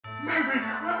Merry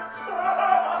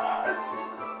Christmas!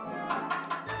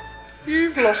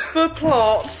 You've lost the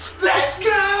plot. Let's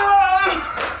go!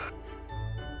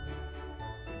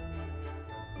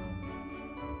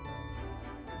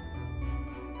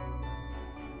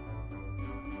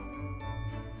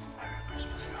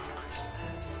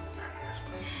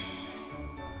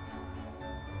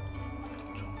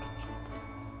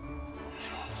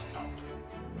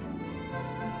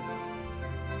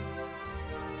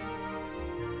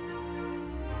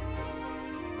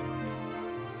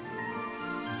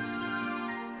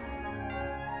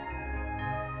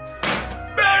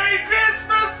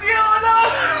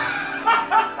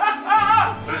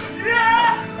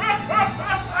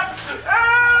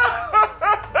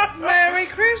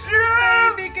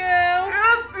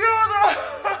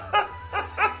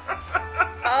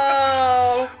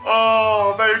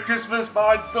 Christmas,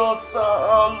 my daughter.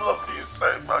 I love you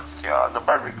so much, Tiana.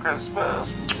 Merry Christmas.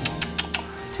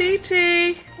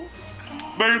 TT.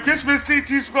 Merry Christmas,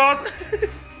 TT squad.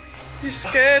 You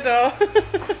scared her.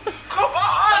 Come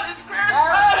on, it's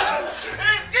Christmas.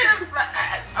 It's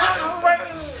Christmas.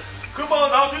 Come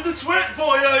on, I'll do the twit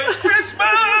for you. It's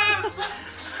Christmas.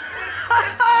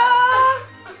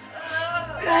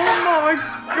 Oh my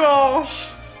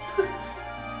gosh.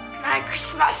 Merry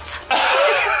Christmas.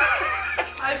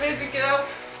 Hi, baby girl.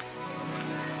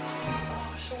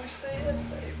 Oh, shall we stay in,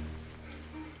 babe?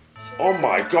 Oh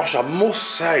my gosh, I must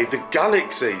say, the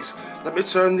galaxies. Let me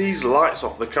turn these lights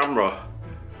off the camera.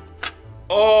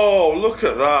 Oh, look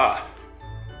at that.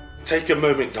 Take a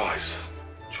moment, guys,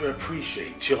 to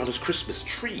appreciate Tiana's Christmas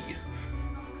tree.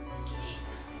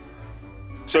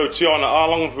 So, Tiana, how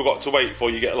long have we got to wait before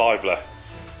you get lively?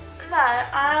 No,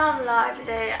 I am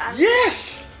lively and...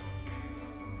 Yes!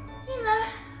 You know,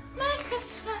 Merry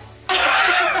Christmas.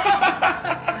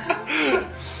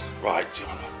 Right,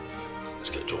 Tiana, let's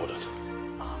get Jordan.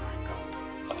 Oh my god.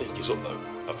 I think he's up though.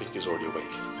 I think he's already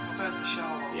awake. I've heard the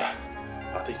shower. Yeah,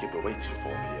 I think he'll be waiting for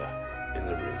me in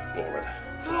the room already.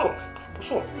 Look,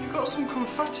 What's up? you got some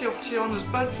confetti off Tiana's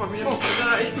bed from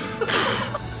yesterday.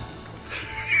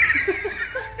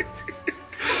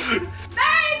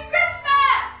 Merry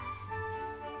Christmas!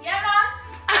 Yeah, Mum?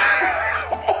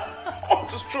 I'm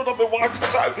just trying to be wife in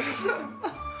time.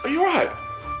 Are you alright?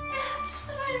 Yeah, just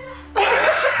fell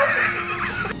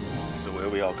over. So here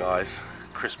we are, guys.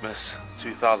 Christmas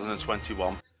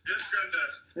 2021. Yes,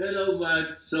 Granddad. Hello, my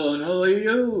son. How are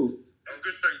you? I'm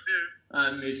good, thanks. You?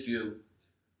 I miss you.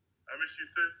 I miss you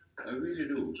too. I really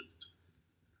do.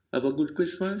 Have a good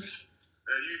Christmas.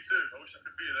 You too. I wish I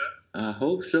could be there. I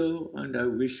hope so, and I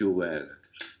wish you well.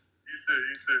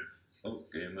 You too.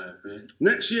 Okay, my friend.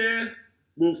 Next year,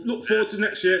 we'll look forward to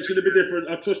next year. It's going to be different.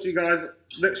 I trust you guys.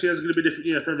 Next year is going to be a different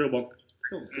year for everyone.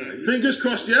 Okay. Fingers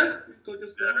crossed, yeah? Yeah,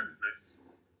 hopefully.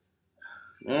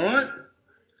 All right?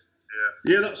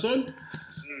 Yeah. Yeah, that, son?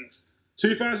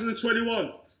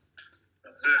 2021.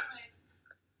 That's it.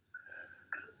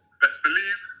 Best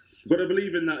believe. Got to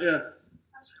believe in that, yeah.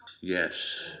 Yes.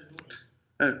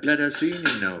 I'm glad I've seen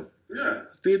you now. Yeah.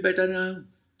 Feel better now?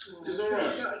 It's all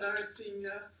right.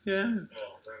 Yeah.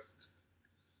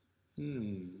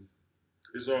 Oh,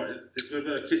 It's all right. It's with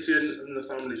Kitty and the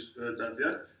family's dad,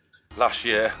 yeah? Last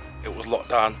year it was locked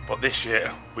down, but this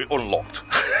year we unlocked.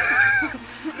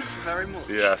 Very much.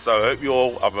 Yeah, so I hope you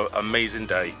all have an amazing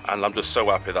day, and I'm just so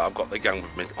happy that I've got the gang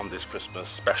with me on this Christmas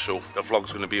special. The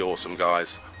vlog's going to be awesome,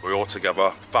 guys. We're all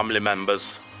together, family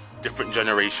members, different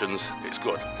generations. It's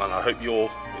good, and I hope you all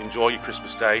enjoy your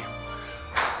Christmas day.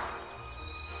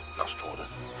 That's Jordan.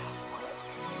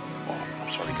 Oh, I'm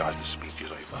sorry, guys, the speech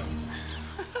is over.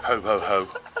 Ho, ho, ho.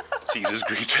 Caesar's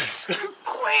greetings.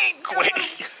 Quick!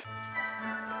 Quick!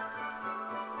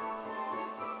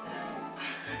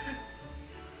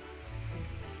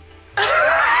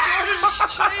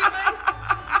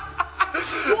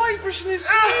 Why are you brushing his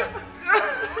teeth?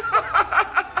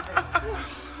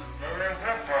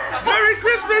 Merry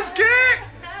Christmas, kid!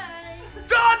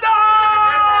 Jordan!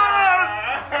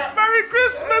 Merry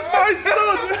Christmas, my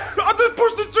son! I just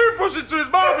pushed the toothbrush into his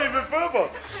mouth even further.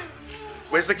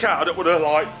 Where's the cat? I don't want to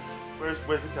like.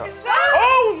 Where's the cat?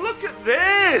 Oh, look at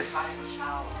this!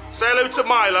 Say hello to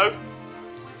Milo.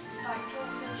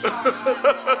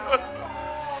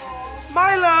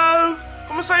 Milo!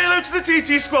 Come and say hello to the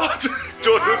TT squad.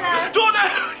 Jordan!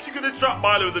 You're gonna trap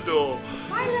Milo at the door.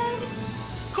 Milo!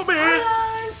 Come here.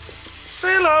 Hello!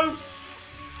 Say hello.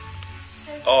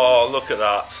 Oh, look at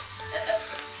that.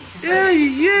 Yay,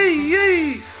 yay,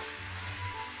 yay.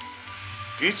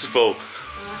 Beautiful.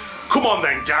 Come on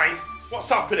then, gang. What's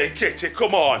happening, Kitty?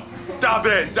 Come on. Dab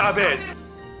in, dab in.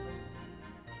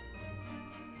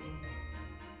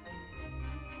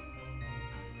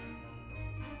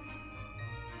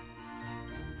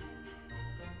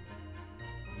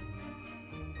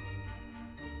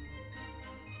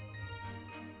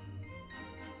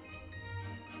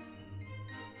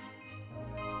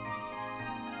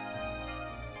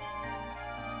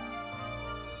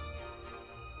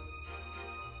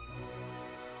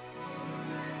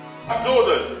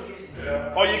 Jordan,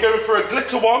 are you going for a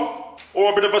glitter one,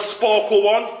 or a bit of a sparkle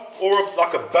one, or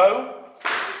like a bow?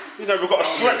 You know, we've got a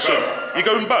selection. You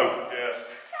going bow?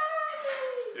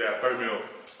 Yeah, bow me up.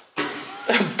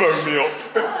 Bow me up.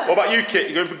 What about you, Kit?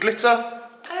 You going for glitter?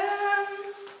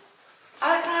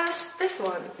 I can have this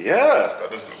one. Yeah. That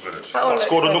doesn't look good. That one That's looks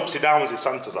called an good. upsy downsy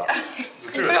Santa's that.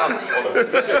 Put it on.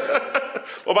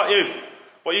 What about you?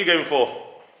 What are you going for?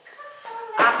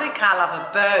 I think I'll have a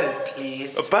bow,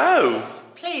 please. A bow?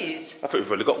 Please. I thought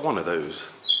we've only got one of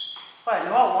those. Well,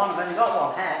 no, I've only got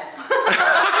one head.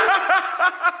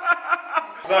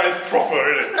 That is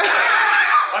proper, isn't it?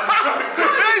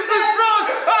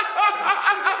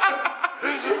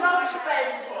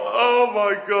 Oh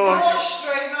my gosh.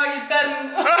 Straight now you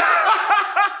bend.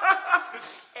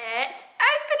 It's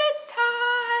opening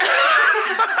time.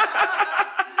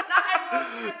 Not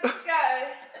everyone can go.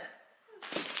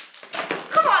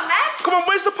 Come on, then. Come on,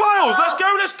 where's the piles? Let's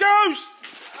go, let's go.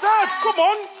 Dad, come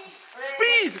on.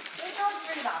 Speed.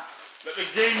 Let the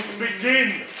games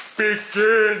begin.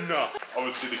 Begin.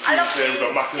 Obviously, the I love kids here these. have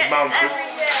got a massive Get this mountain. every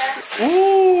year.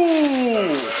 Ooh.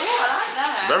 Oh, I like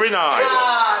that. Very nice. Oh,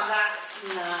 that's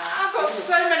nice. I've got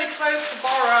so many clothes to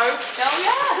borrow. Oh,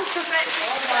 yeah.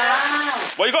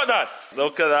 Wow. What you got, Dad?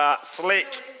 Look at that.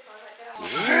 Slick.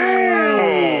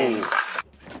 Zoom.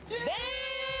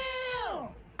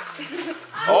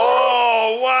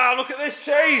 Oh, wow. Look at this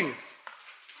chain.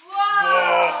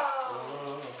 Wow.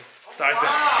 That is a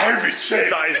heavy chain.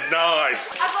 That is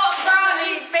nice. I got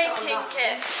brownie baking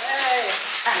kit.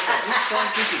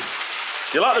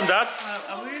 You like them, Dad?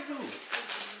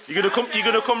 You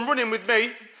gonna come running with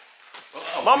me?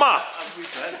 Mama!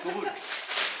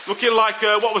 Looking like,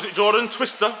 what was it, Jordan?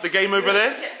 Twister, the game over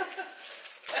there?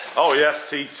 Oh yes,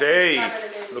 TT.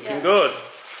 Looking good.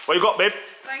 What you got, babe?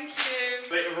 Thank you.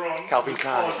 Later on, Calvin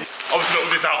Klein. obviously not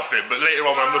with this outfit, but later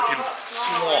on when I'm looking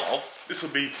suave, this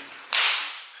will be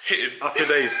hitting. Happy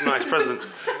days, nice present.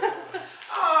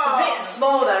 It's a bit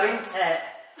small though, isn't it?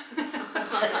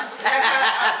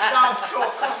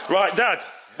 Right, Dad,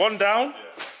 one down.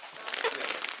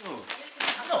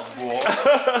 Oh,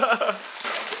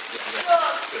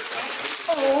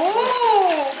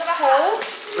 Paul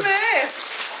Smith.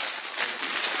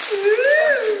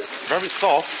 Very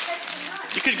soft.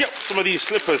 You could get some of these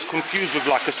slippers confused with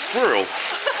like a squirrel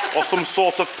or some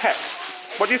sort of pet.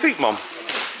 What do you think, Mum?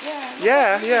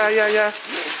 Yeah. Yeah.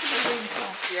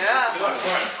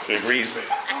 She agrees. I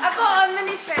got a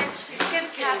mini fridge for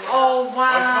skincare. Oh,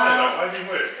 wow. I've been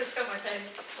with.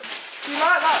 You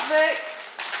like that, Vic?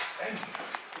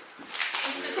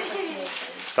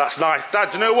 That's nice.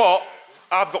 Dad, do you know what?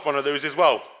 I've got one of those as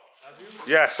well.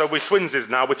 Yeah, so we're twinsies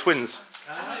now, we're twins.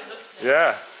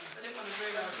 Yeah.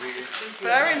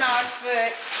 Very nice,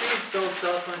 Vic.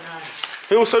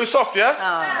 Feels so soft, yeah?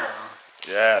 Oh.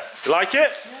 Yes. You like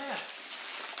it?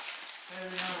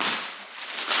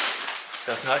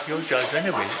 That's not your choice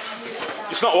anyway.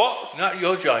 It's not what? Not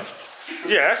your choice.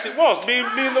 Yes, it was. Me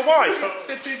and the wife.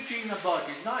 The big thing about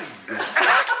it, not you.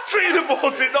 Trina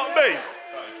bought it, not me.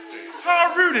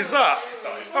 How rude is that?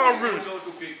 How rude. Go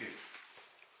to pick it.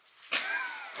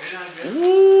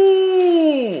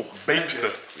 Ooh.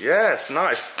 Babester. Yes,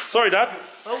 nice. Sorry, Dad.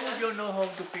 How would you know how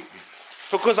to pick it?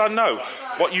 Because I know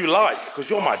what you like, because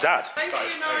you're my dad. Thank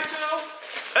you, Nigel.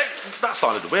 Hey, that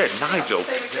sounded weird, Nigel.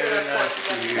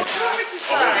 What do you want me to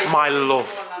say? My love.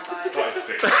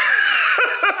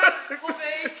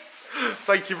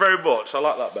 Thank you very much. I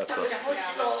like that better.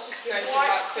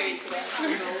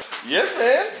 Yes,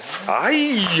 man.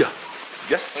 Aye.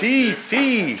 Yes,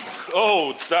 tea.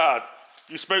 Oh, Dad,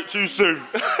 you spoke too soon.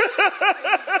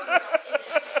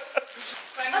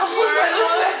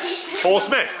 Paul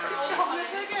Smith.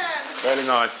 Very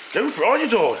nice. Go for it, aren't you,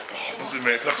 George? Must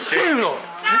admit, that's He's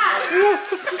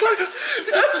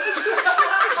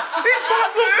back,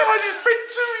 look, guys, it's been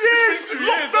 2 years.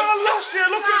 Lockdown last year,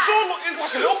 look at George, look, he's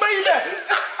like a little baby.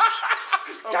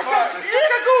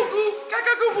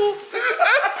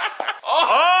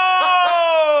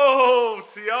 Oh,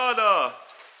 Tiana.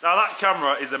 Now that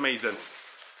camera is amazing.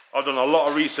 I've done a lot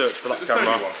of research for that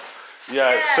camera.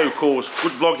 Yeah, it's so cool. It's a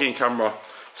good vlogging camera.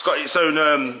 It's got its own,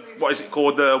 what is it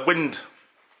called? The wind.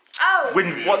 Oh.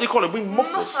 What do you call it? Wind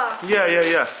mufflers? Muffer.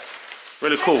 Yeah.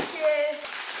 Really cool. Thank you.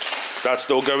 Dad's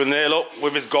still going there, look,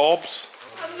 with his gobs.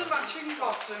 And the matching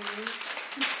bottoms.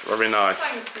 Very nice.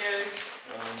 Thank you.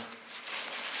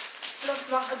 Love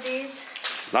my hoodies.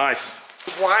 Nice.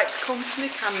 White company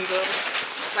candle.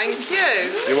 Thank you.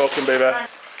 You're welcome, baby.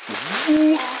 Thank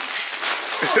you.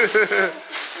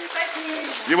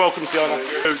 You're welcome, Tiana.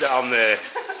 Go down there.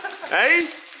 Hey?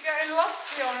 Go we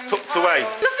lost Tiana. Tucked away.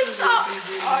 Lovely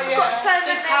socks. I've got so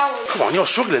many. Come on, you're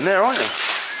struggling there, aren't you?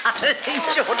 I don't think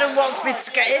Jordan wants me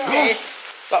to get in this.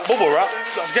 That bubble wrap,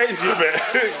 that's getting to you a bit.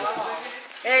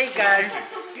 There you go.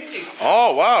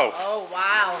 Oh, wow. Oh,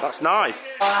 wow. That's nice.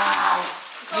 Wow.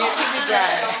 Beautiful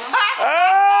day.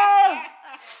 Ah!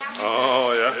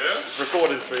 Oh, yeah. It's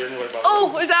recorded for you anyway.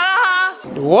 Oh, is that a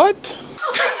What?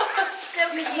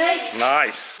 Silky.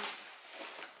 Nice.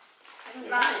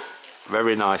 Nice.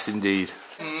 Very nice indeed.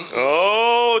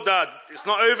 Oh, Dad, it's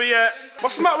not over yet.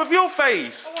 What's the matter with your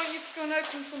face? I want you to go and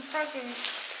open some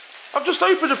presents. I've just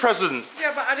opened a present.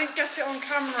 Yeah, but I didn't get it on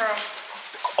camera.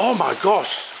 Oh my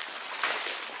gosh.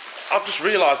 I've just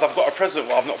realised I've got a present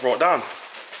what I've not brought down.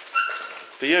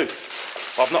 For you.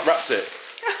 I've not wrapped it.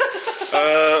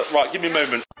 Right, give me a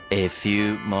moment. A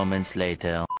few moments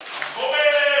later.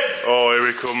 Oh, here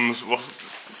he comes. What's...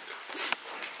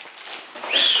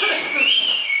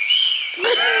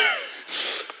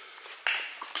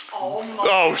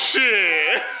 Oh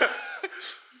shit!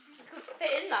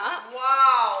 Fit in that.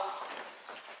 Wow.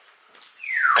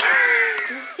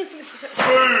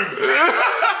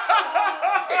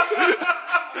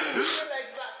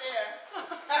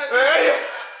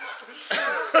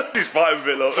 He's fighting a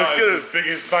bit, look. That is the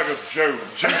biggest bag of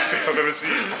juice I've ever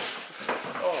seen.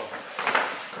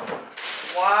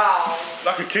 Wow.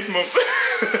 Like a kid mum.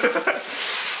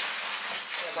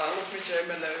 I love my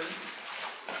𝙬𝙬𝙀𝙎.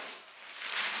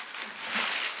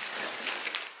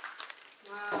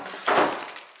 Wow.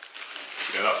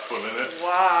 Yeah, that's fun, isn't it?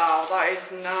 Wow, that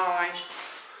is nice.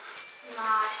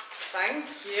 Nice. Thank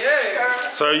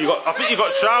you. So you got, I think you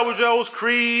got shower gels,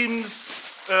 creams,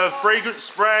 fragrance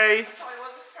spray.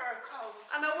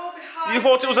 And I will be hiding. You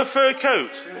thought it was a fur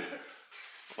coat?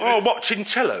 Oh, what,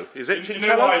 chinchillo? Is it You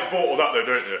know why chinchillo? he's bought all that though,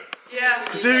 don't you? Yeah.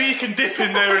 Because he can dip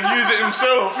in there and use it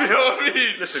himself, you know what I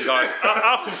mean? Listen guys,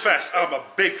 I'll confess, I'm a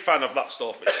big fan of that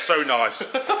stuff. It's so nice.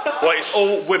 Well, it's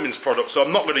all women's products, so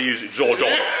I'm not going to use it,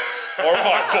 Jordan.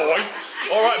 Alright, boy.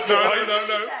 Alright, boy.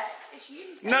 No. It's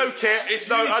unisex. No, Kit. It's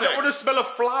no, I don't unisex. want to smell of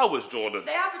flowers, Jordan.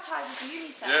 They advertise as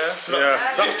unisex. Yeah, so Yeah,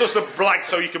 that's just a blag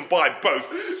so you can buy both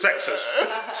sexes.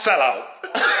 Sell out.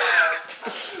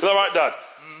 Is that right, Dad?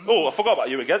 Oh, I forgot about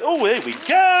you again. Oh, here we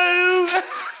go.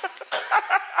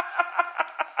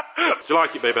 Do you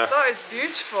like it, baby? That is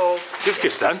beautiful. Give us a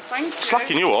kiss then. Thank you.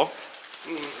 Slacking you off.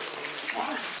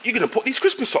 You're going to put these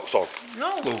Christmas socks on?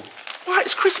 No. Why,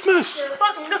 it's Christmas. No.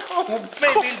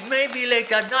 Maybe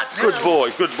later, not now. Good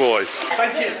boy, good boy.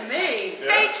 Baking bottle.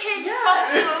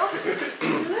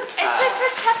 It's so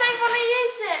pretty. I don't want to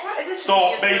use it.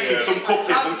 Start baking some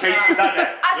cookies and cakes for Daddy.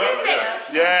 I did make.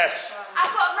 Yes.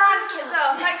 I've got brownies as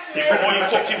well. Thanks for You've got all your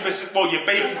cooking your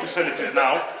baking facilities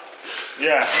now.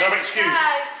 Yeah, no excuse.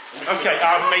 Okay,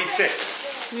 I may sit.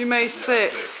 You may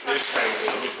sit.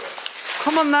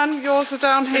 Come on then, yours are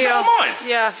down here. that all mine?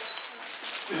 Yes.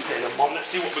 Okay, then, Mum, let's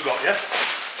see what we got, yeah?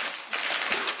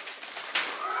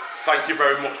 Thank you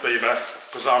very much, baby,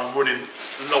 because I'm running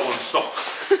low on stock.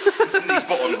 These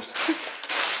buttons.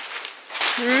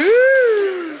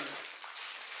 Ooh.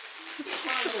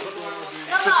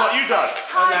 Just like you, Dad.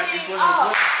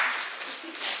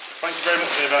 Thank you very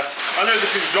much, baby. I know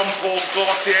this is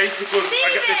𝘎𝙐𝙎𝙎 because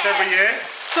I get this every year.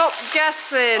 Stop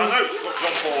guessing. I know it's got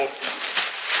𝘎𝙐𝙎𝙎.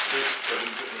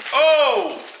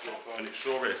 Oh! And it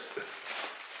sure is.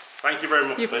 Thank you very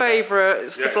much, Your baby. favourite,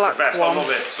 it's Yeah, the black it's the best. one. I love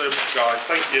it so much, guys.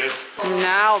 Thank you.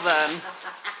 Now then.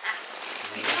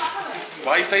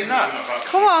 Why are you saying that?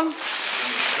 Come on.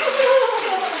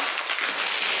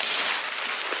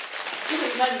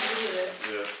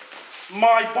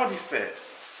 My body fit.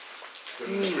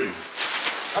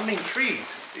 I'm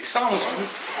intrigued. It sounds.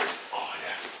 Oh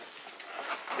yes.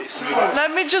 It's.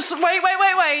 Let me just wait.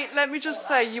 Let me just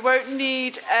say, you won't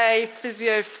need a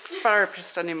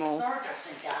physiotherapist anymore.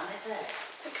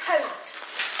 It's a coat.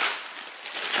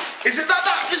 Is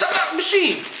that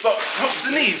machine that helps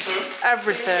the knees?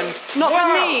 Everything. Not Wow.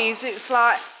 the knees. It's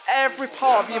like every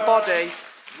part of your body.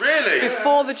 Really?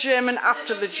 Before the gym and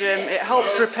after the gym, it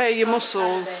helps repair your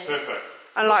muscles. Perfect.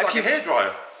 And like Like a if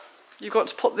hairdryer. you've got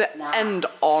to put the end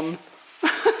on.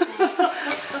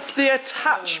 The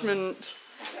attachment.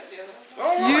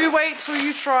 You wait till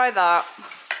you try that.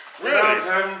 Really?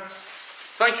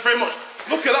 Thank you very much.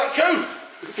 Look at that coat.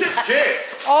 Kit.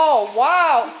 Oh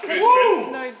wow! Woo!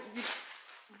 No,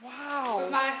 wow.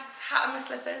 My hat and my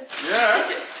slippers. Yeah.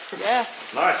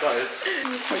 Yes. Nice that is.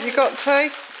 What you got, T?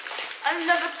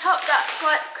 Another top that's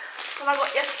like what I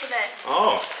got yesterday.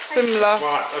 Oh. Similar.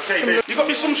 Right. Okay. Babe. You got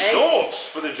me some shorts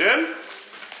for the gym.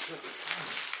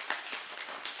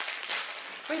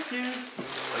 Thank you.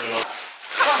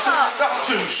 That's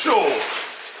too short.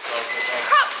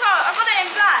 Crop top.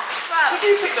 Have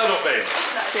you picked that up, babe?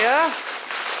 Yeah.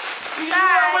 You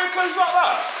don't wear clothes like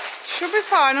that? Should be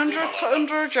fine under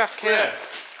a jacket. Yeah.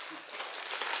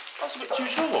 That's a bit too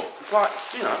short. Like,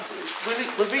 you know, really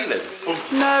revealing.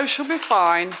 No, she'll be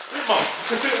fine. Come on.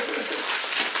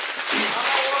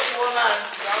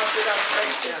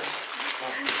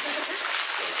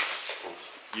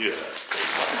 Yeah.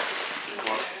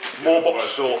 More box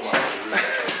shorts.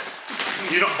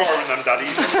 You're not borrowing them, Daddy.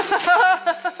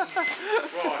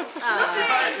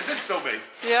 Right. Is this still me?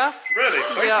 Yeah. Really?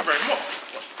 Thank you very much.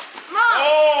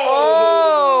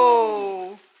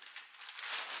 Oh!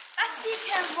 That's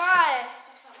𝙎𝙬𝙍𝙎.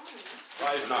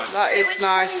 That is nice. That is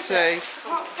nice too.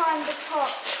 Can't find the top.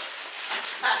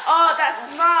 Oh, that's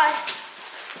nice.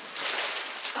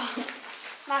 Oh,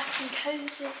 nice and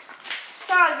cosy.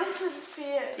 Charlie, this is for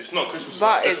you. It's not Christmas.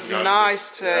 That is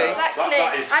nice too. Exactly.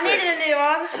 That is I needed a new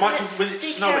one. Imagine with it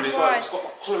snowing as well. It's got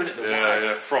like colour in it.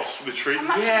 Yeah. Frost with the tree.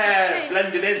 Yeah,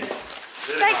 blended in.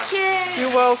 Thank you.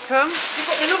 You're welcome. You've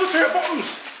got another pair of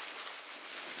bottoms.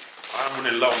 I'm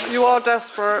running low on this. You are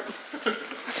desperate.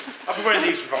 I'll be wearing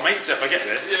these with my mates if I get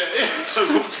there. Yeah. It's so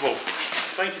comfortable.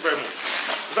 Thank you very much.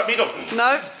 Is that me done?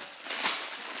 No. It's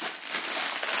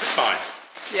fine.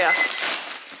 Yeah.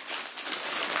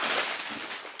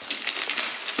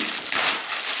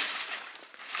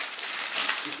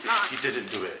 You didn't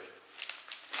do it.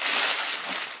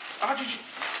 How did you?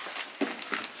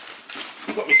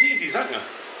 You've got me Yeezys, haven't you?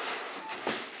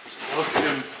 Look at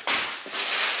him.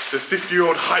 The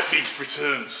 50-year-old hype beast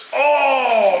returns.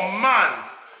 Oh man!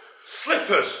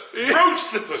 Slippers! Road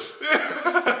slippers!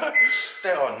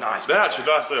 They are nice. They're actually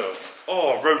nice, they are.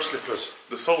 Oh, road slippers.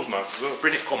 The sole's nice as well.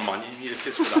 Bring it, come man, you need a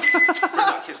kiss for that. Bring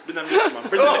that kiss, bring them lips, man.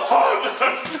 Bring the lips.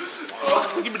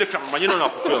 Give me the camera, man, you don't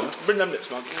have to film. Bring them lips,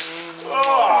 man.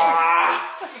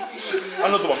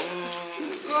 Another one.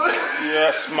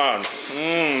 Yes, man.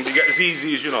 You get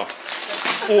ZZs, you know.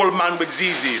 All man with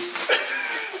ZZs.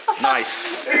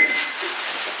 Nice.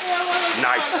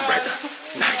 Nice, Brett.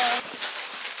 Nice.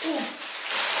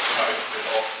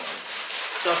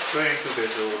 Stop playing to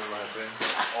this all my thing.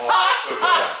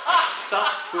 Stop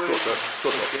doing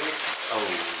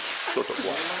Shut up,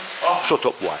 why? Shut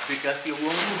up, why? because you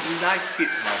won't like it,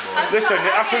 my boy. Listen,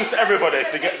 it happens to everybody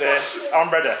to get there. I'm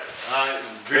ready.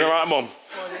 You alright, Mum?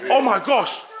 Oh my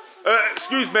gosh!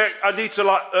 Excuse me, I need to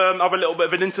have a little bit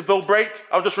of an interval break.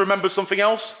 I've just remembered something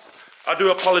else. I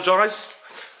do apologise.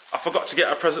 I forgot to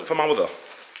get a present for my mother.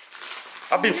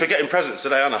 I've been forgetting presents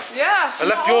today, Anna. Yeah, I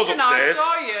left yours upstairs.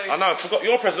 Are you? I know, I forgot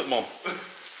your present, Mum.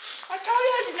 I told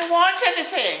you I didn't want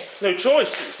anything. No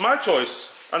choice, it's my choice.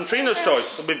 And Trina's choice.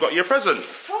 So we've got your present. I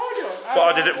told you. But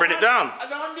I didn't bring it down. I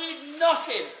don't need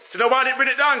nothing. Do you know why I didn't bring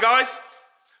it down, guys?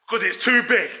 Because it's too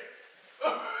big.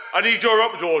 I need your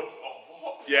updraw.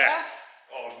 Yeah.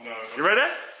 Oh no. You ready?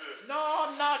 No,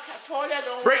 I'm not. I told you I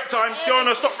don't Break want time.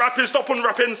 Tiana, stop wrapping, stop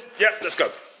unwrapping. Yep, let's go.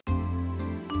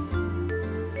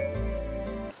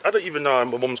 I don't even know how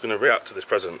my mum's going to react to this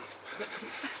present.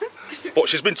 But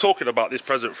she's been talking about this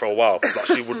present for a while, that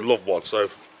she would love one, so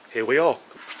here we are.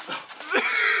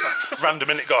 Random,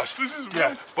 innit, guys?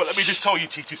 Yeah, but let me just tell you,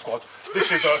 TT Squad, this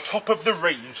is a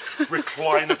top-of-the-range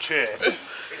recliner chair.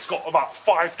 It's got about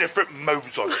 5 different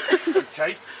modes on it,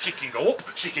 okay? She can go up,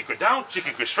 she can go down, she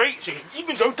can go straight, she can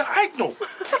even go diagonal.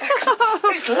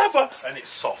 It's leather and it's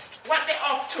soft. what they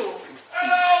up to. Oh,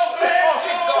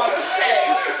 for God's sake.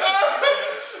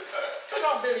 I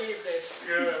don't believe this.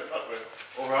 Yeah, that way.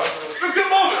 Alright. Look at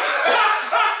Mum!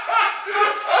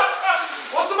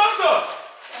 What's the matter? I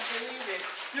believe it.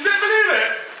 You didn't believe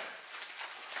it?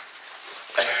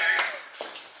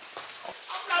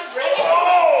 I'm not ready.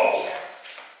 Oh!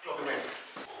 Look at me.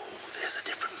 Oh, there's the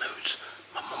different moods.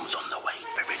 My mum's on the way,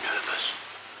 very nervous.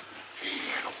 She's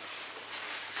here, look.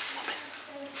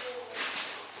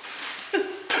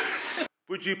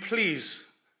 Would you please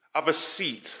have a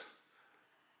seat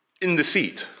in the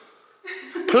seat?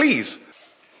 Please.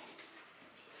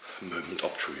 Moment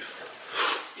of truth.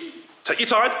 Take your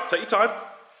time, take your time.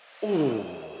 Ooh.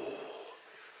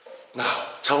 Now,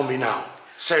 tell me now,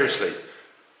 seriously,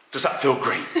 does that feel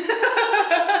great?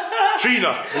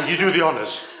 Trina, will you do the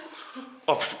honours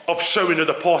of showing her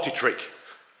the party trick?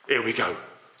 Here we go.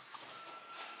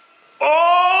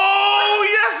 Oh,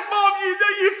 yes, Mum, you know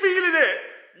you're feeling it.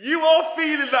 You are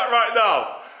feeling that right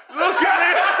now. Look at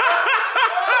it.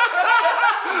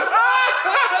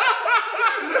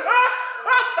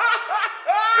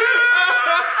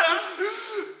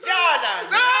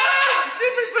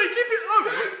 Keep it low.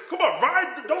 Come on,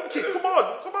 ride the donkey. Come on.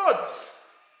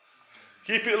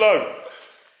 Keep it low.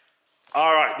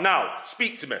 All right, now,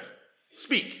 speak to me.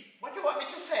 Speak. What do you want me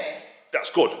to say? That's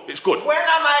good. It's good. When am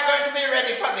I going to be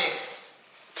ready for this?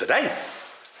 Today.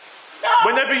 No.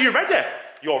 Whenever you're ready.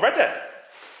 You're ready.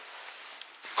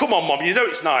 Come on, Mum, you know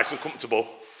it's nice and comfortable.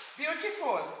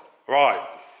 Beautiful. Right,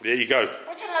 there you go.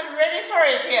 But I'm not ready for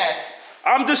it yet.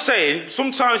 I'm just saying,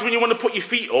 sometimes when you want to put your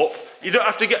feet up, you don't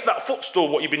have to get that footstool,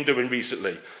 what you've been doing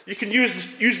recently. You can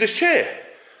use this chair.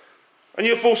 And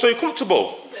you'll feel so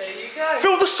comfortable. There you go.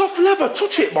 Feel the soft leather.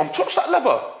 Touch it, Mum. Touch that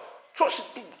leather. Touch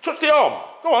the arm.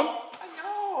 Go on.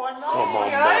 I know. Come on,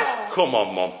 Mum. Come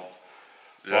on, Mum.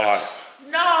 Right.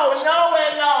 No,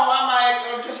 nowhere now am I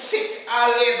going to sit.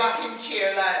 I'll lay back in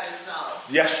chair like this now.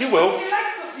 Yes, you will.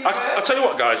 I'll tell you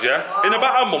what, guys, yeah? Wow. In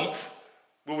about a month,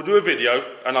 we will do a video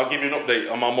and I'll give you an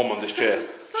update on my mum on this chair.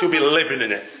 She'll be living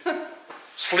in it.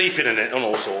 Sleeping in it and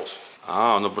all sorts.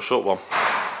 Ah, another short one.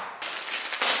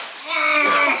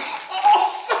 Oh,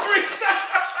 sorry, Dad.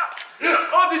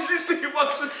 Oh, did you see what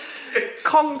I just did?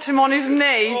 Conked him on his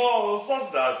knee. Oh, sorry,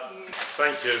 Dad.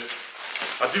 Thank you.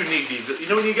 I do need these. You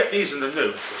know when you get these in the new,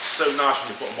 it's so nice when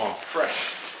you put them on.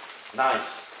 Fresh.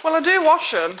 Nice. Well, I do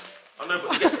wash them. I know,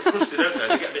 but they get crusty, don't they?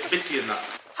 They get a bit bitty in that.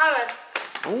 Parents.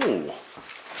 Oh.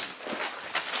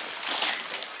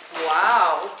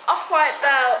 Wow. Off-white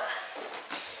belt.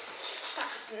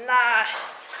 That's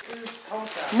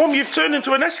nice. Mum, you've turned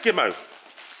into an Eskimo.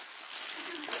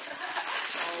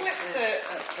 Flipped it.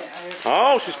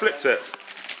 Oh, she's flipped it.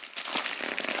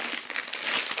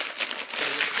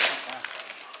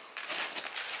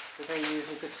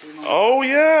 Oh,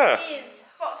 yeah. Please.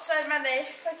 Got so many.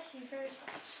 Thank you very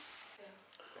much.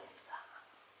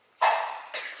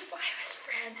 My best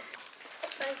friend.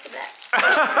 Open it.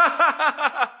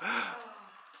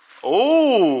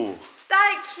 Oh.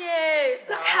 Thank you.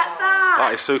 Look at that.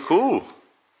 That is so cool.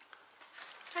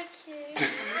 Thank you.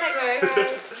 Thanks,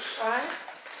 guys. Right.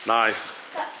 Nice.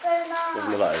 That's so nice.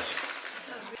 Lovely that is.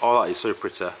 Oh, that is so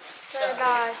pretty. So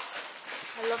nice.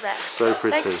 I love it. So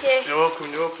pretty. Thank you. You're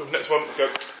welcome, you're welcome. Next one, let's go.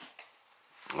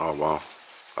 Oh, wow.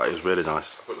 That is really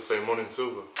nice. I've got the same one in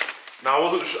silver. Now, I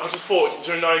just thought,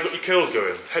 do you know, you got your curls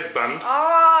going. Headband. Oh,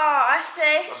 I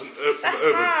see. That's That's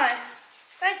nice.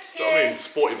 Thank you. Do you know what I mean?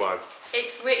 Sporty vibe.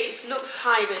 It looks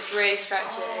tiny, but it's really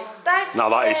stretchy. Thank Now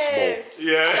you. that is small.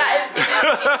 Yeah. That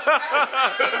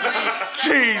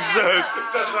Jesus!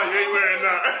 That's why you ain't wearing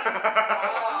that.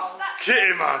 is.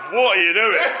 Kitty, man, what are you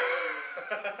doing?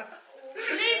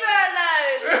 Leave her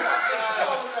alone.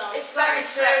 It's very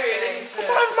stretchy.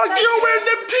 You're wearing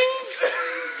them things?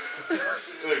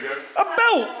 There you go. A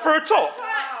belt for a top?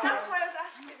 That's why I was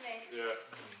asking me. Yeah.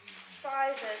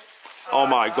 Sizes. Oh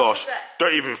my gosh.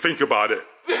 Don't even think about it.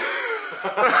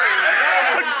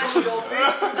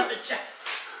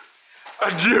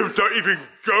 And you don't even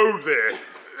go there.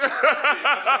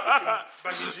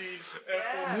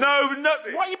 No,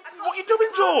 what are you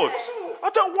doing, George? I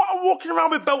don't want to walking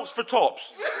around with belts for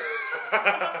tops.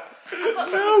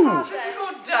 No.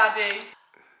 Good daddy.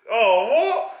 Oh,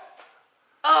 what?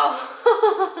 Oh.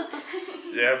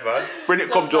 Yeah, man. Bring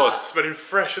it, come, George. Smelling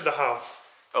fresh in the house.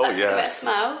 Oh, That's the best yes.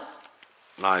 smell.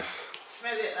 Nice.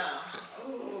 Smell it now.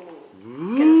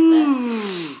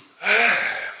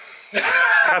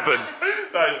 Heaven.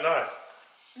 That is nice.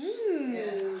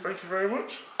 Thank you very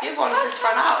much. This one just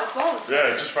ran out as well. Yeah,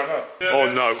 it just ran out. Yeah. Oh,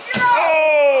 no.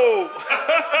 Oh!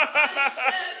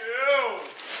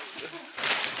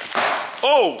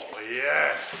 Oh!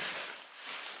 Yes.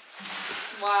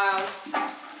 Wow.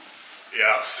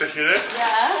 Yeah, that's sick, isn't it?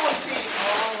 Yeah.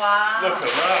 Oh, wow. Look at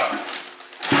that.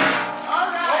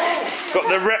 Got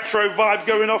the retro vibe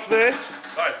going off there.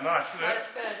 That is nice, isn't it? That's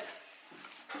good.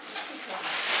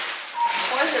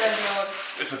 What is it then, George?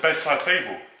 It's a bedside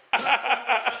table. Thank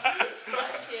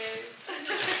you.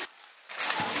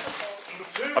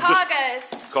 Cargos.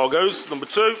 Cargos, number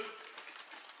 2.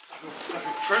 Like a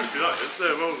trophy, that is.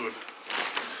 There, Rosewood.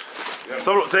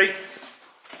 So look, T.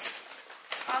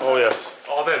 Oh, yes.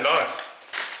 Oh, they're nice.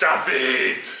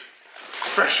 David!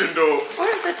 Freshened up. What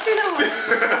is the tuna one?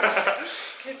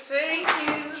 Kitty.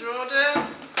 Jordan.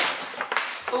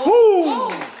 Woo!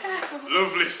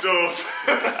 Lovely stuff.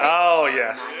 Oh,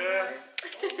 yes.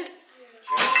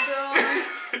 Jordan.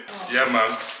 Yeah,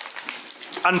 man.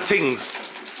 And tings.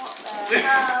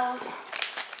 Wow.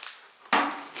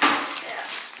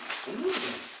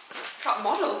 Got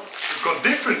model. It's got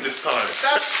different this time.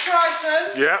 That's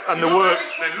striping. Yeah, and the work.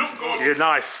 They look good. You're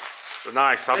nice. They're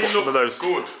nice. I've They got some of look those.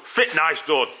 good. Fit nice,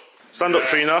 George. Stand up,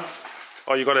 Trina.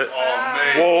 Oh, you got it. Oh,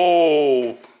 mate.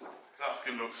 Whoa. That's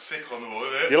going to look sick on the wall,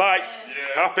 isn't it? You like?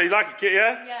 Yeah. Happy? You like it, Kitty,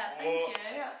 yeah? Yeah, thank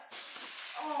you.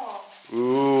 Oh.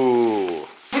 Ooh.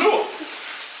 Put up.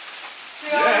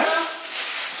 Tiana.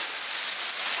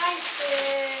 Thank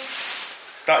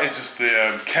you. That is just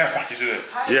the care package, isn't it?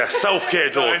 Yeah, self-care,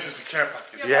 That George. is just a care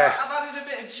package. Yeah. I've added a a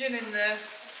bit of gin in there.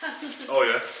 Oh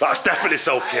yeah. That's definitely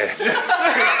self-care. Do you want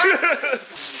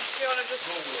to just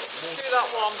do that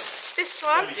one? This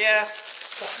one? Yeah.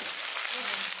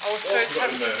 I was so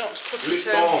tempted not to put it in.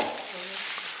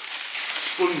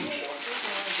 Sponge.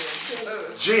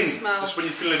 Gin. Smell. Just when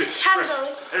you're feeling a bit stressed.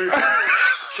 Candle.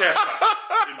 Care.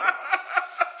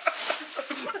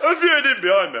 Have you heard him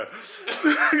behind there?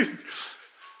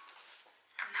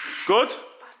 Good?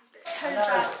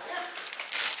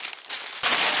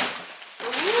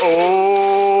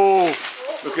 Oh!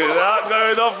 Look at that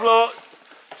going off, look.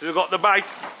 So we've got the bag.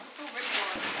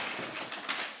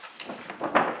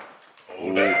 Oh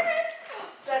no.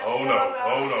 Oh no.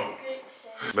 Oh no.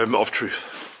 Moment of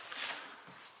truth.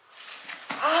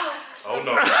 Oh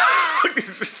no.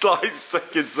 This is like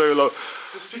taking so long.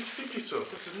 There's 50-50 stuff.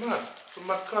 This is mad. Some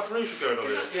mad collaboration going on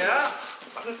here. Yeah.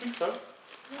 I don't think so.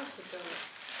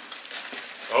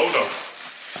 Oh no.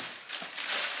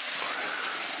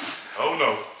 Oh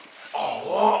no. Oh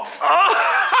what?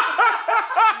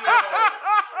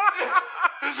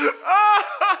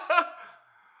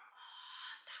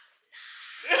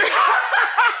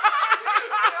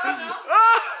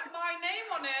 My name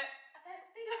on it.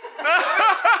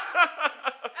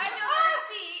 I got a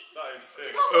receipt. That is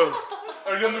sick.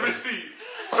 Only on the receipt.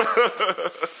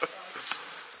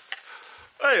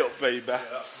 Hey up, baby. Yeah,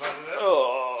 that's mad, isn't it?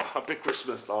 Oh, happy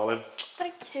Christmas, darling.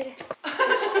 Thank you.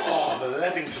 Oh, the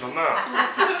Levington on that.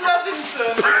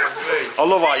 Levington. I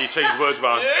love how you change words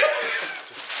around.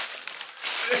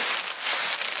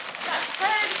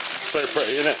 So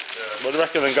pretty, isn't it? Yeah. What do you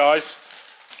reckon then, guys?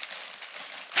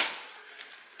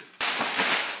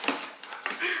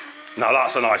 Now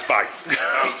that's a nice bag.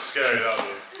 That's scary, that was.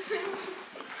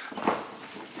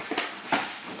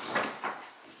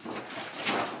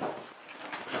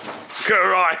 Look at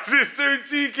her eyes, it's too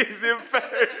cheeky, it's in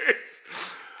face.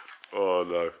 Oh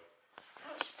no.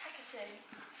 Such packaging.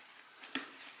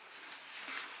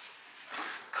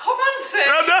 Comment it.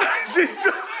 No, no,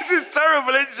 she's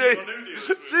terrible, isn't she?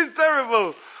 She's terrible.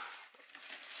 Look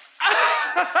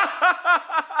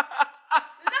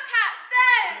at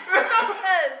those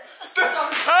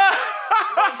stompers.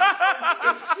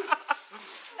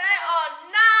 They are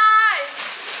nice.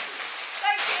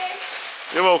 Thank you.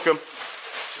 You're welcome.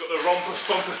 She's got the Romper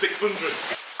Stomper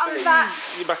 600. I'm back.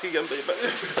 You're back again, baby.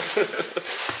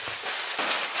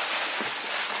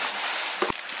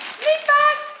 Lead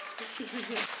bag.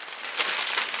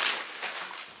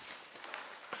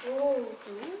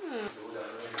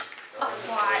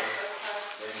 Off-white.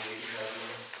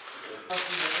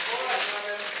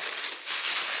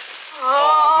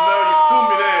 No, you told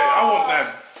me there. I want them.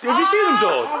 Have you seen them,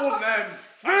 George? I want them.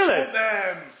 Really? I want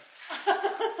them.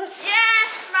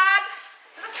 Yes, man.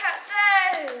 Look at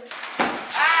those.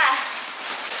 Ah.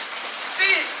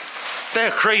 Boots.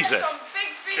 They're crazy. Some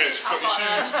big boots.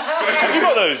 Have you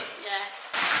got those? Yeah.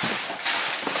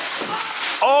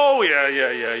 Oh, yeah,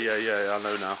 I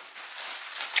know now.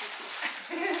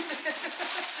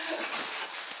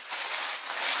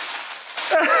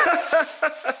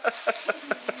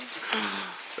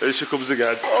 Here she comes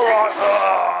again. Alright,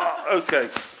 okay.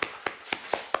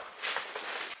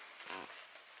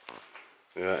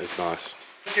 Yeah, it's nice.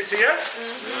 Get to you?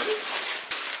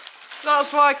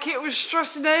 That's why Kit was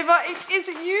stressing over. It is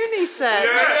unisex.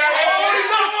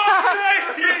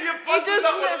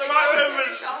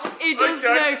 He does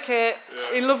know Kit.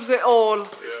 Yeah. He loves it all.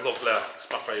 It's lovely. It's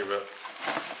my favourite.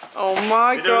 Oh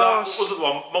my you know gosh. That, what was the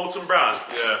one? Molten Brown?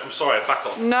 Yeah. I'm sorry, back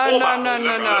off. No.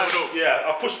 Yeah,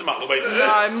 I pushed them out the way.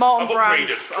 No, Molten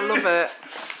Browns. I love it.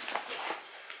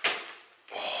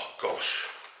 Oh gosh.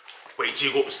 Wait till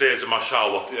you go upstairs in my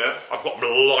shower. Yeah. I've got them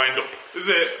lined up. Is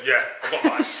it? Yeah. I've got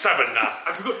like 7 now.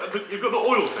 You've got the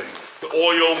oil thing? The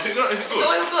oil. Is it good? Is the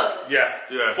oil good? Yeah.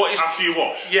 Yeah. But it's, after you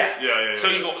wash? Yeah. So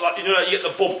you got like, you know, you get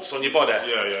the bumps on your body.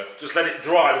 Yeah. Just let it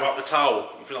dry without the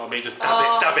towel. If you know what I mean, just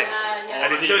dab it. Yeah.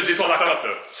 And it turns into like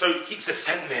a, so it keeps the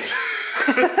scent there.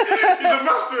 He's a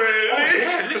master, really. Oh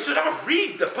yeah, listen, I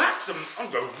read the backs and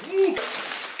I'm going, woo.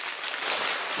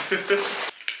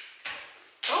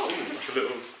 Oh, like a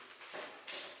little.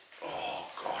 Oh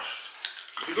gosh.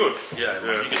 You good? Yeah, man,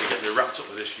 you're going to get me wrapped up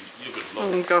with this. You're good luck.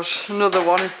 Oh gosh, another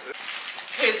one.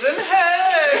 His and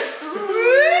hers.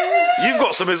 You've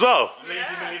got some as well. Lady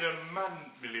million and man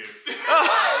million. And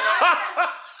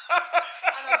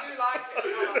I do like it.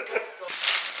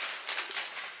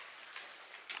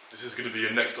 This is going to be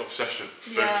your next obsession.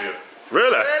 Yeah. Both of you.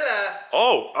 Really? Really?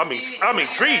 Oh, I'm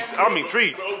intrigued. I'm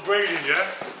intrigued. We're upgrading, yeah?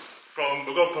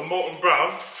 We've gone from Molten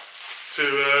Brown to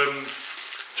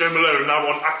Joe Malone, now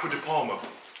on Aqua de Palma.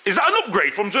 Is that an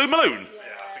upgrade from Joe Malone?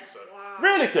 Yeah, I think so.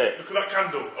 Really, Kit? Look at that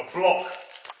candle, a block.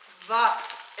 That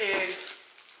is...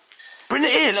 Bring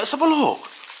it in, let's have a look.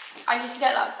 And you can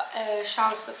get that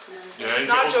shower stuff from them. Yeah,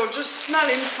 Nigel, just smell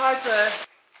inside there.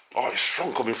 Oh, it's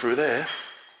strong coming through there.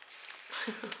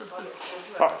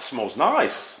 That smells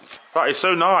nice. That is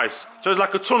so nice. So it's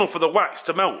like a tunnel for the wax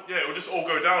to melt. yeah, it will just all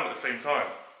go down at the same time.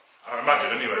 I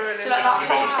imagine, anyway. So like that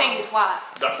whole thing is wax.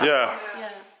 That's Yeah. Yeah.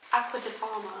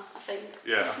 𝙎𝙬𝙍𝙎𝙎, I think.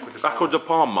 Yeah.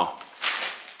 𝙈𝙀𝙍𝙾𝙎.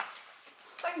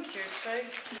 Thank you, T.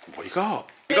 What you got?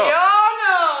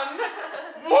 Tiana!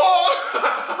 What?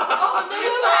 Oh, no,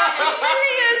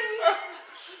 Millions!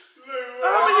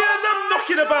 How many of them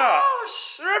knocking about?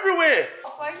 Gosh! They're everywhere.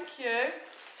 Thank you.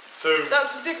 So,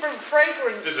 That's a different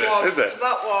fragrance Is it? one Is it? to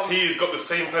that one. he's got the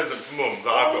same present for Mum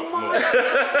that I've got for Mum.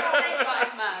 that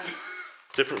is mad.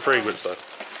 Different fragrance though.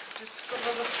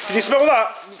 Discover the Can you smell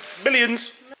that?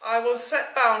 Millions. I will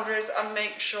set boundaries and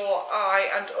make sure I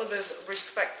and others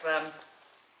respect them.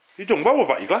 You've done well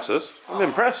without your glasses. I'm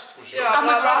impressed. Yeah, I'm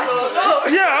like that.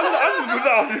 Look. Yeah, I'm with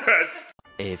that on your head.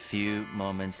 A few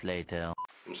moments later.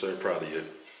 I'm so proud of you.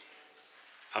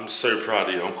 I'm so proud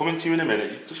of you. I'm coming to you in a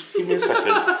minute. Just give me a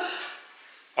second.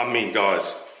 I mean,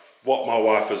 guys, what my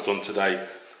wife has done today,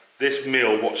 this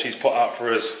meal, what she's put out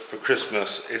for us for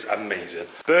Christmas is amazing.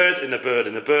 Bird and a bird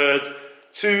and a bird,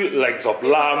 2 legs of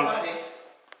lamb,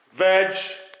 veg,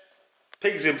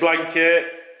 pigs in blanket.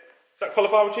 Is that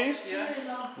cauliflower cheese? Yes.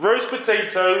 Roast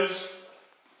potatoes,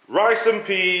 rice and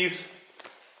peas,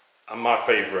 and my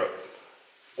favourite,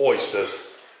 oysters.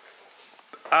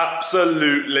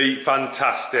 Absolutely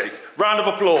fantastic. Round of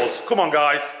applause. Come on,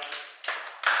 guys.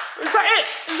 Is that it?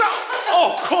 Is that...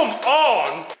 Oh, come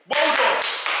on. Well done.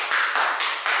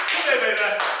 Come here, baby.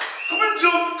 Come and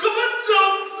jump. Come and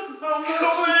jump. Come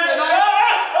here.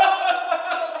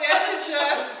 Got the energy.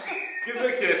 Give her a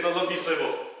kiss. I love you so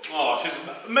much. Oh, she's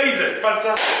amazing.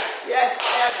 Fantastic. Yes,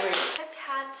 I agree. Hope you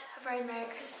had a very Merry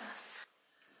Christmas.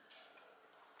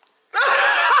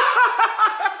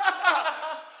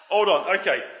 Hold on,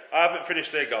 okay, I haven't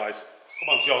finished there, guys.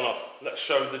 Come on, Tiana, let's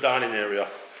show the dining area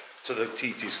to the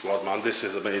TT squad, man. This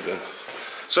is amazing.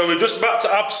 So we're just about to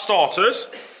have starters.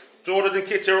 Jordan and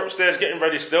Kitty are upstairs getting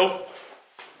ready still.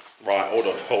 Right, hold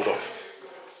on.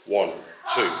 1,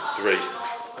 2, 3.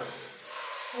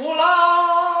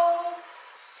 Voila!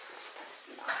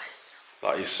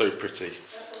 That is so pretty.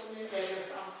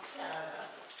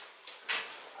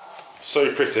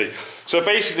 So pretty. So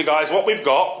basically, guys, what we've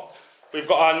got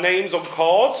our names on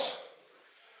cards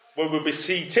where we'll be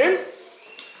seating.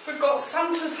 We've got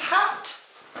Santa's hat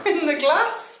in the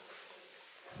glass.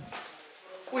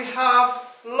 We have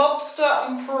lobster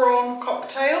and prawn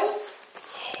cocktails.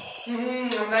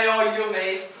 And they are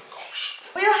yummy.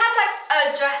 We all had like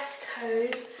a dress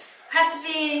code. Had to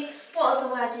be, what was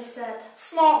the word you said?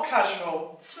 Smart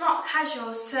casual. Smart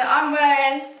casual. So I'm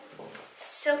wearing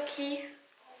silky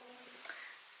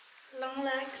long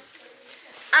legs.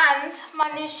 And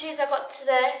my new shoes I got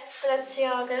today,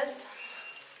 Balenciagas.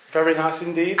 Very nice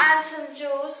indeed. And some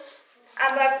jewels.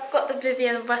 And I've got the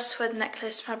Vivienne Westwood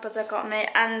necklace my brother got me.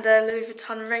 And the Louis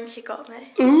Vuitton ring he got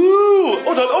me. Ooh,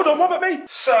 hold on, what about me?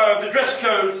 So the dress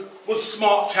code was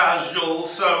smart casual,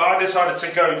 so I decided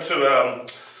to go to,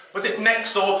 was it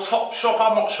Next or Top Shop?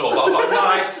 I'm not sure, but I've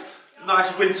got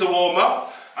nice winter warmer.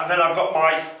 And then I've got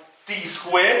my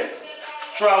D-squared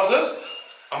trousers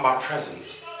and my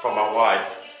present from my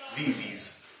wife,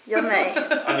 Zizi's. Yummy.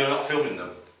 And you're not filming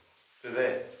them. They're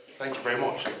there. Thank you very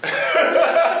much.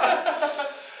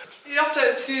 You have to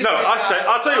excuse No, me, guys.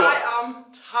 I'll tell you what. I am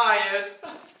tired.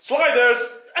 Sliders!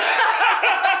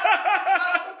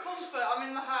 That's for comfort. I'm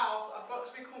in the house. I've got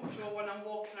to be comfortable when I'm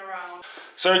walking around.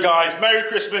 So guys, Merry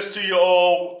Christmas to you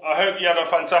all. I hope you had a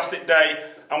fantastic day.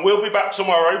 And we'll be back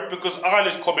tomorrow because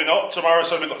Isla's coming up tomorrow,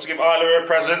 so we've got to give Isla her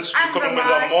presents. She's coming with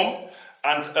her mum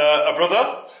and a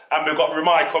brother. And we've got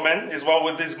Ramai coming as well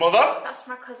with his mother. That's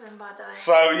my cousin, by the way.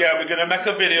 So yeah, we're going to make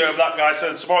a video of that, guys.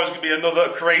 So tomorrow's going to be another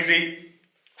crazy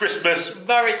Christmas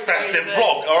festive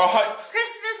vlog, alright?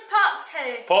 Christmas part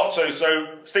 2. Part 2,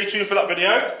 so stay tuned for that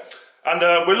video. And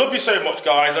we love you so much,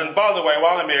 guys. And by the way,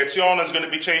 while I'm here, Tiana's going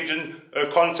to be changing her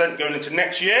content going into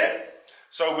next year.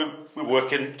 So we're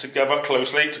working together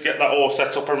closely to get that all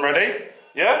set up and ready.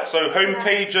 Yeah? So home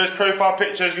pages, profile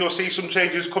pictures, you'll see some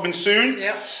changes coming soon.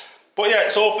 Yeah. But yeah,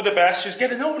 it's all for the best. She's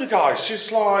getting older, guys.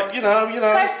 She's like, you know.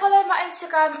 Go follow my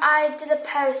Instagram. I did a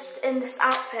post in this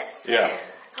outfit. So yeah.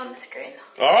 It's on the screen.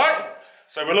 Alright?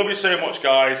 So we love you so much,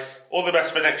 guys. All the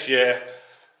best for next year.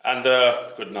 And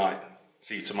good night.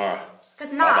 See you tomorrow.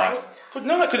 Good night. Bye-bye. Good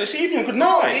night, because it's evening. Good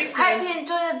night. Hope you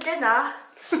enjoy your dinner.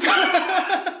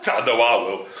 I know I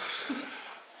will.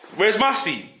 Where's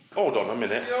Massey? Hold on a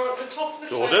minute. You're at the top of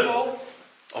the Jordan? table.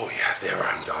 Oh yeah, they're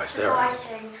around, guys. They're around.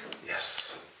 Viking.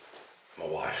 Yes. My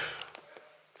wife.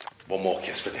 One more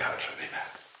kiss for the outro, baby.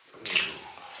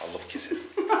 I love kissing.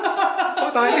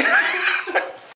 Bye-bye.